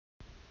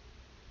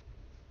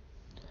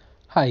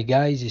Hi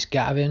guys, it's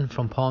Gavin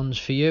from Ponds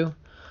for You.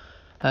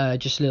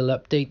 Just a little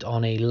update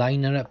on a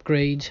liner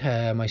upgrade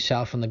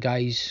myself and the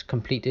guys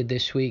completed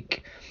this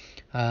week.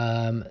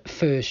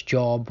 First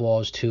job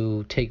was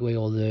to take away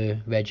all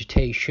the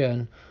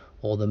vegetation,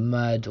 all the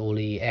mud, all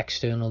the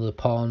external of the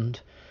pond,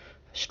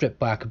 strip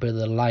back a bit of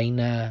the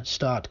liner,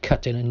 start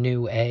cutting a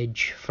new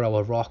edge for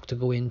our rock to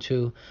go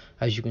into.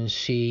 As you can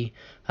see,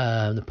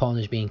 the pond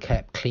is being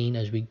kept clean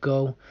as we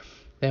go.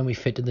 Then we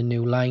fitted the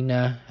new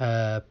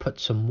liner, put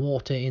some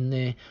water in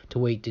there to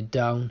weight it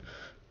down,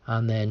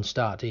 and then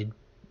started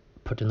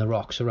putting the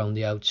rocks around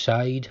the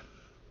outside.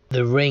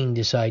 The rain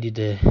decided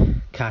to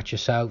catch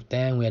us out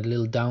then. We had a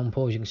little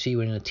downpour. As you can see,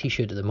 we're in a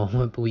t-shirt at the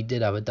moment, but we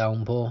did have a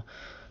downpour.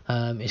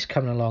 It's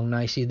coming along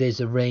nicely. There's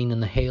the rain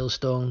and the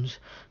hailstones.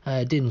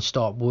 Didn't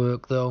stop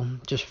work though,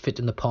 just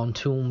fitting the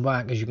pontoon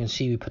back. As you can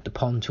see, we put the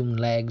pontoon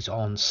legs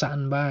on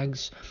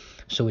sandbags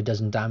so it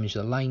doesn't damage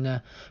the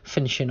liner.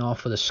 Finishing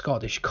off with a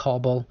Scottish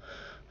cobble,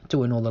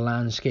 doing all the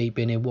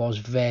landscaping. It was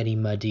very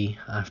muddy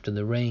after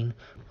the rain.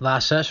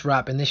 That's us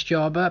wrapping this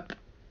job up.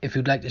 If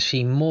you'd like to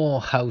see more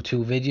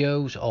how-to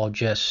videos or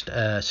just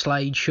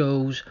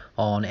slideshows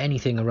on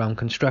anything around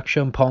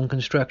construction, pond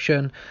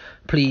construction,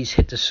 please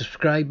hit the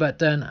subscribe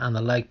button and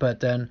the like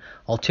button.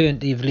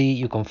 Alternatively,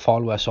 you can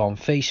follow us on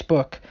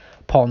Facebook,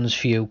 Ponds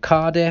for You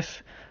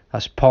Cardiff.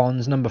 That's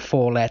Ponds, number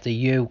 4 letter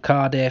U,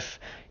 Cardiff.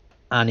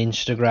 And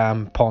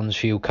Instagram, Ponds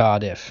for You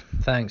Cardiff.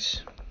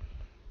 Thanks.